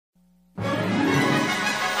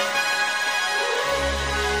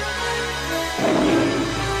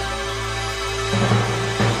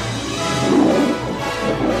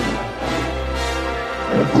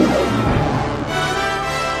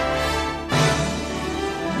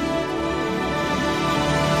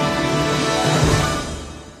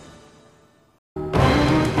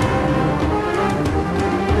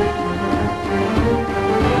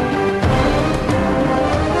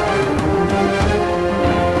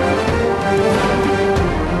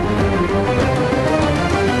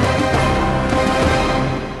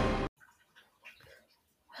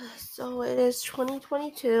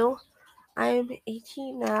2022. I'm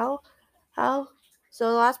 18 now. So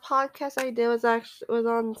the last podcast I did was on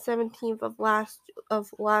 17th of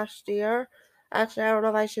last year. Actually, I don't know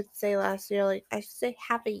if I should say last year. Like I should say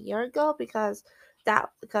half a year ago because the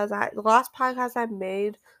last podcast I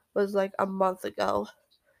made was like a month ago.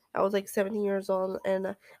 I was like 17 years old,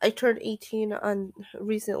 and I turned 18 on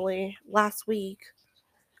recently last week.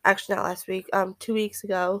 Actually, not last week. 2 weeks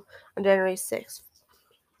ago on January 6th.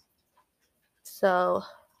 So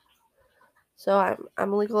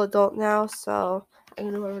I'm a legal adult now. So I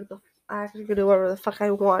can do whatever the fuck I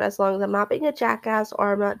want as long as I'm not being a jackass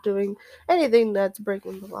or I'm not doing anything that's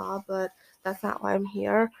breaking the law. But that's not why I'm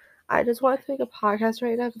here. I just wanted to make a podcast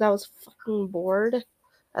right now because I was fucking bored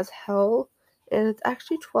as hell. And it's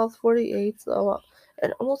actually 12:48,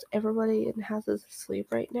 and almost everybody in the house is asleep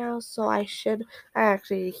right now. So I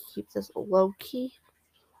actually keep this low key.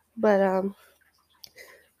 But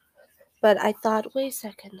I thought, wait a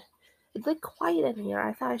second. It's like quiet in here.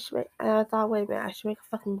 I thought, wait a minute, I should make a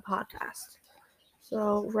fucking podcast.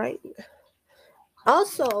 So, right.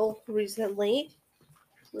 Also, recently,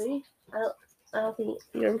 I don't think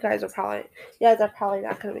you guys are probably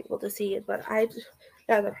not going to be able to see it, but you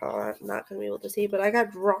guys are probably not going to be able to see it, but I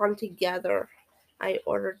got Drawn Together. I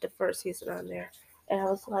ordered the first season on there, and I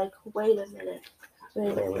was like, wait a minute,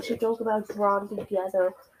 we should talk about Drawn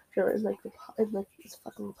Together during this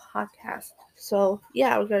fucking podcast. So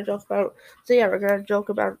yeah, we're gonna joke about. So yeah, we're gonna joke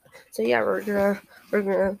about. So yeah, we're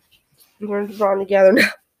gonna Drawn Together now.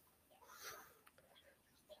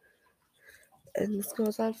 And this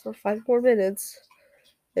goes on for 5 more minutes.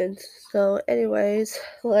 And so, anyways,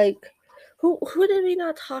 like, who did we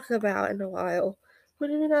not talk about in a while? Who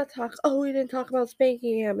did we not talk? Oh, we didn't talk about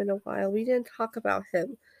Spankingham in a while. We didn't talk about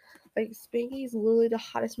him. Like, Spanky's literally the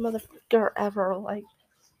hottest motherfucker ever. Like,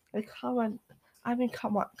 come on. I mean,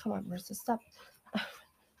 come on, Marissa, stop.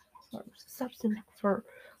 Stop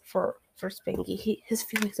for Spanky. His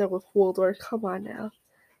feelings are with Waldorf. Come on now.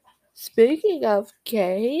 Speaking of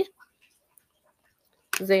gay,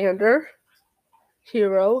 Xander,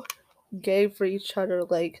 Hero, gay for each other.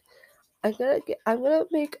 Like, I'm gonna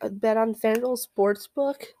make a bet on FanDuel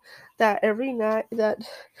Sportsbook that every night that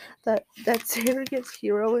Xander gets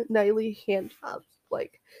Hero nightly hand jobs,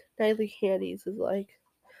 like nightly handies is like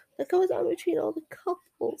that goes on between all the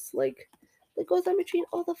couples, like that goes on between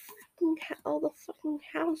all the fucking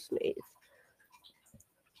housemates.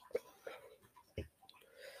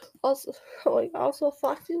 Also,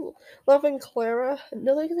 Foxy Love and Clara,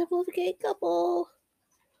 another example of a gay couple.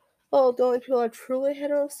 Oh, the only people that are truly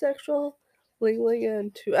heterosexual, Ling Ling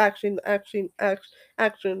and two. Actually,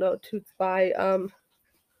 no, Toots by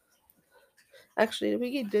Actually,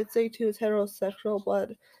 Wiki did say Two is heterosexual,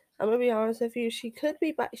 but I'm gonna be honest with you. She could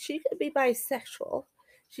be bisexual.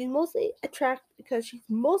 She's mostly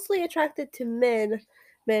attracted to men,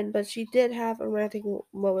 but she did have a romantic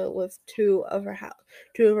moment with two of her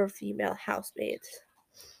female housemates,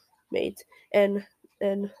 and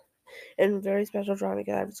and very special Drawn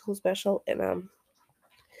Together School special and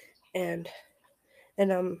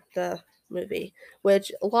the movie, which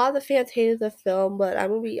a lot of the fans hated the film, but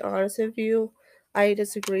I'm gonna be honest with you, I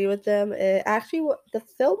disagree with them. The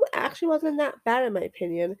film actually wasn't that bad in my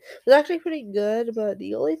opinion. It was actually pretty good, but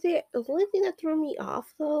the only thing that threw me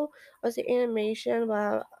off though was the animation.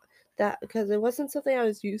 About that because it wasn't something I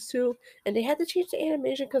was used to, and they had to change the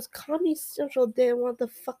animation because Comedy Central didn't want the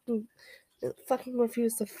fucking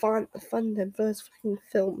refused to fund them for this fucking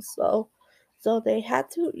film. So they had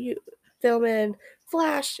to film in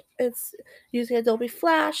Flash. It's using Adobe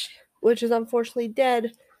Flash, which is unfortunately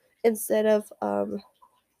dead, instead of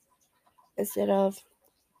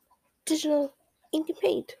digital ink and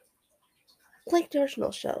paint, like the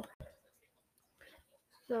original show.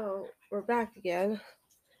 So we're back again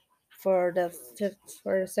for the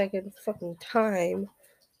second fucking time.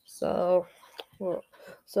 So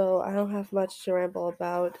I don't have much to ramble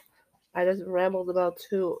about. I just rambled about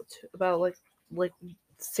about like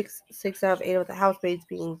six out of 8 of the housemates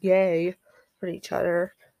being gay for each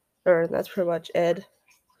other, or that's pretty much it.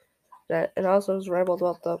 And also just rambled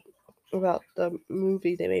about the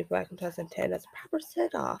movie they made back in 2010 as a proper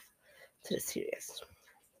set off to the series.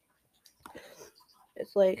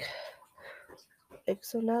 It's like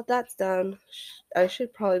so now that's done. I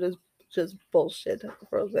should probably just bullshit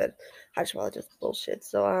for a bit. I should probably just bullshit.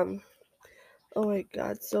 Oh my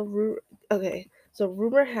god. Okay. So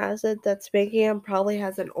rumor has it that Spankingham probably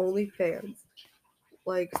has an OnlyFans.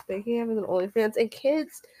 Like Spankingham has an OnlyFans, and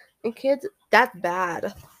kids, that's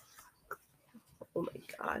bad. Oh my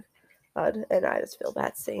god. And I just feel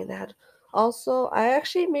bad saying that. Also,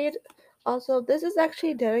 this is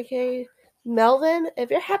actually dedicated Melvin, if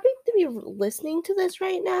you're happy to be listening to this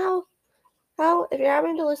right now, if you're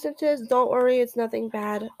having to listen to this, don't worry, it's nothing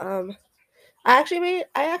bad. I actually made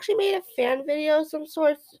a fan video of some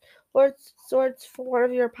sorts for one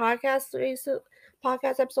of your podcast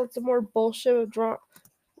episodes. Some more bullshit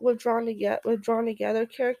with drawn together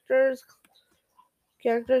characters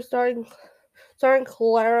starring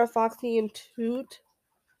Clara, Foxy, and Toot,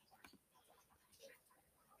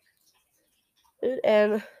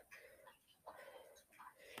 and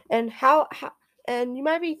how and you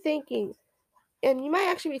might be thinking, and you might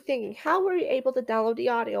actually be thinking, how were you able to download the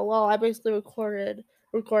audio? Well, I basically recorded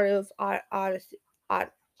with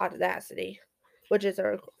Audacity, which is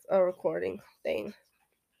a recording thing,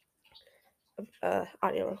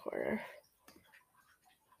 audio recorder.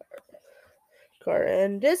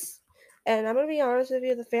 And I'm gonna be honest with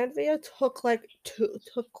you, the fan video took like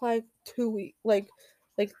 2 weeks, like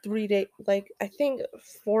 3 days, like I think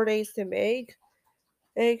 4 days to make.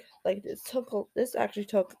 Like this actually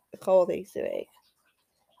took a couple days to make.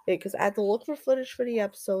 Because I had to look for footage for the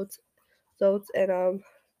episodes, and I'm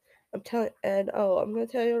gonna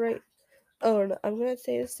tell you right. Oh, and I'm gonna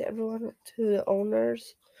say this to everyone, to the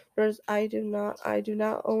owners. Whereas I do not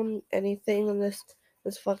own anything in this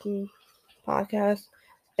fucking podcast.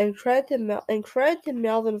 And credit to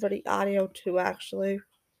Melvin for the audio too. Actually,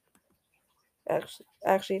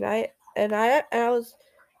 and I was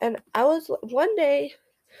one day.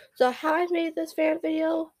 So how I made this fan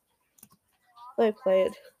video? Let me play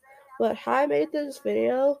it. But how I made this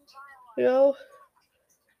video, you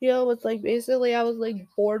know, it's like basically I was like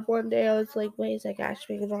bored one day. I was like, wait a second, I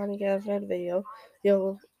should make a fan video, you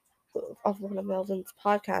know, of one of Melvin's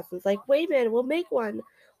podcasts. It's like, wait a minute, we'll make one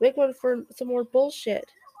for some more bullshit.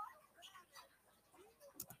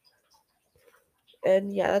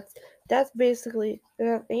 And yeah, that's basically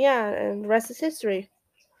yeah, and the rest is history.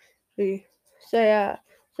 So yeah,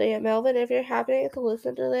 Melvin, if you're happening to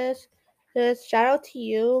listen to this shout out to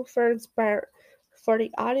you for for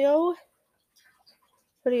the audio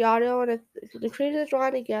and the creators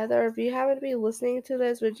drawn together. If you happen to be listening to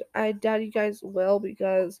this, which I doubt you guys will,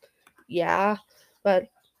 because yeah, but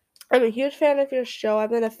I'm a huge fan of your show.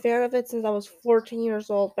 I've been a fan of it since I was 14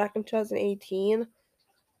 years old, back in 2018.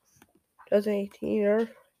 2018, or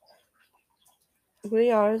to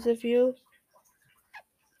be honest with you,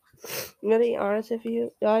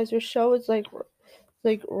 guys, your show is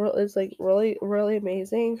really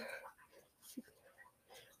amazing,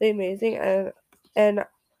 and and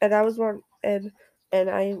I was one and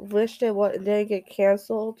I wished didn't get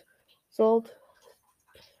canceled. Sold.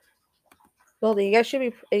 Well, you guys should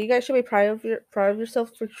be proud of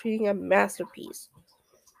yourself for creating a masterpiece.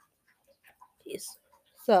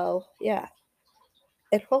 So yeah,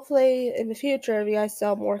 and hopefully in the future, if you guys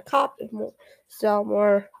sell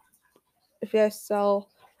if you guys sell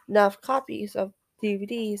enough copies of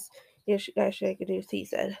DVDs, you guys should make a new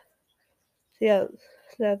season. So yeah,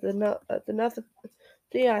 that's enough. That's enough. So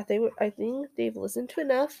yeah, I think they've listened to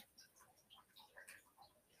enough.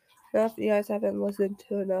 Enough. You guys haven't listened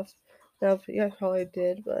to enough. Enough. You guys probably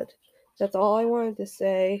did, but that's all I wanted to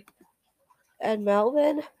say. And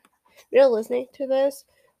Melvin, you're listening to this,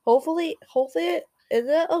 hopefully, is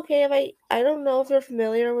it okay if I don't know if you're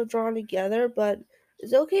familiar with Drawn Together, but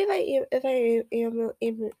is it okay if I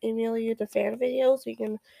email you the fan video so you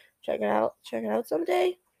can check it out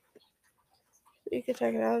someday? You can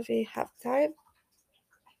check it out if you have time.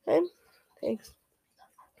 Thanks.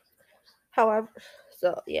 However,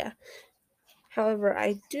 so yeah. However,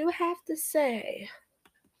 I do have to say,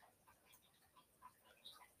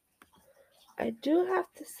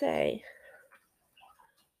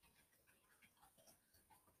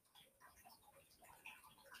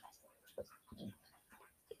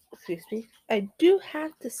 excuse me, I do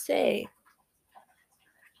have to say,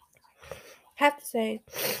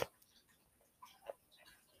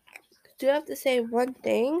 one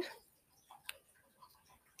thing.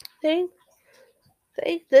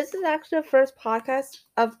 This is actually the first podcast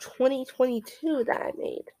of 2022 that I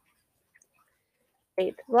made.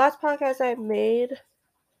 The last podcast I made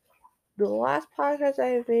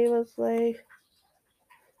was like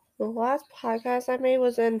the last podcast I made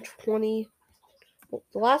was in 20.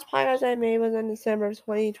 The last podcast I made was in December of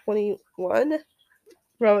 2021,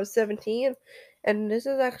 where I was 17, and this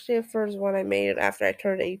is actually the first one I made after I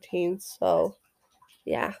turned 18. So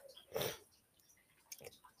yeah.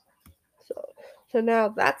 So now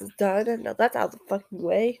that's done, and now that's out of the fucking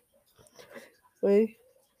way.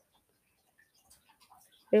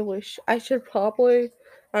 I wish I should probably,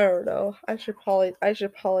 I don't know. I should probably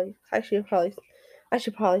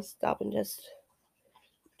stop and just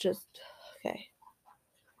okay.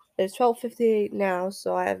 It's 12:58 now,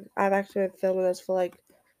 so I've actually been filming this for like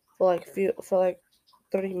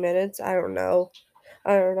 30 minutes. I don't know.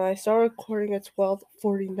 I don't know. I started recording at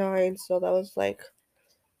 12:49, so that was like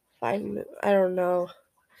 5 minutes. I don't know.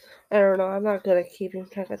 I don't know. I'm not good at keeping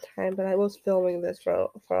track of time, but I was filming this for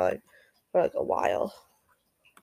like a while.